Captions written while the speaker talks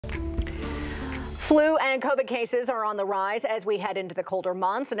Flu and COVID cases are on the rise as we head into the colder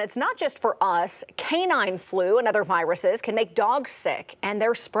months, and it's not just for us. Canine flu and other viruses can make dogs sick, and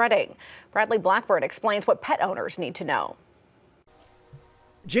they're spreading. Bradley Blackburn explains what pet owners need to know.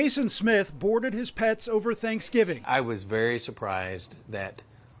 Jason Smith boarded his pets over Thanksgiving. I was very surprised that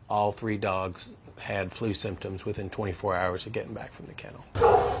all 3 dogs had flu symptoms within 24 hours of getting back from the kennel.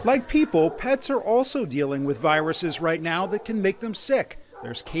 Like people, pets are also dealing with viruses right now that can make them sick.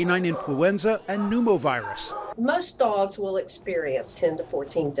 There's canine influenza and pneumovirus. Most dogs will experience 10 to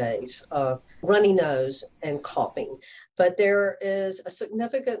 14 days of runny nose and coughing, but there is a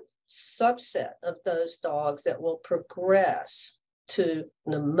significant subset of those dogs that will progress to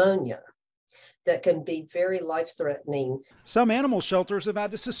pneumonia that can be very life-threatening. Some animal shelters have had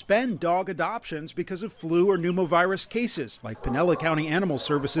to suspend dog adoptions because of flu or pneumovirus cases, like Pinellas County Animal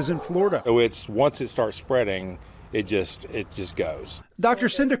Services in Florida. So once it starts spreading, it just goes. Dr.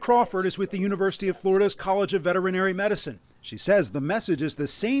 Cinda Crawford is with the University of Florida's College of Veterinary Medicine. She says the message is the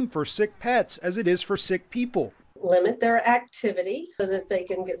same for sick pets as it is for sick people. Limit their activity so that they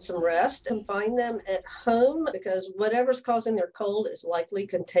can get some rest, confine them at home because whatever's causing their cold is likely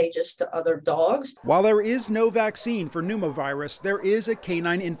contagious to other dogs. While there is no vaccine for pneumovirus, there is a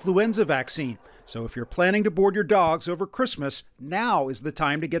canine influenza vaccine. So if you're planning to board your dogs over Christmas, now is the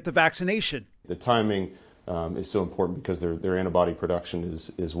time to get the vaccination. The timing is so important because their antibody production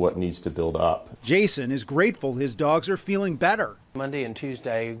is what needs to build up. Jason is grateful his dogs are feeling better. Monday and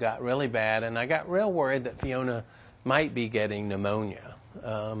Tuesday got really bad, and I got real worried that Fiona might be getting pneumonia,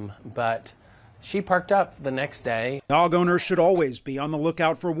 but she perked up the next day. Dog owners should always be on the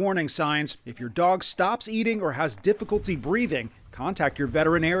lookout for warning signs. If your dog stops eating or has difficulty breathing, contact your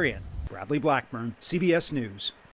veterinarian. Bradley Blackburn, CBS News.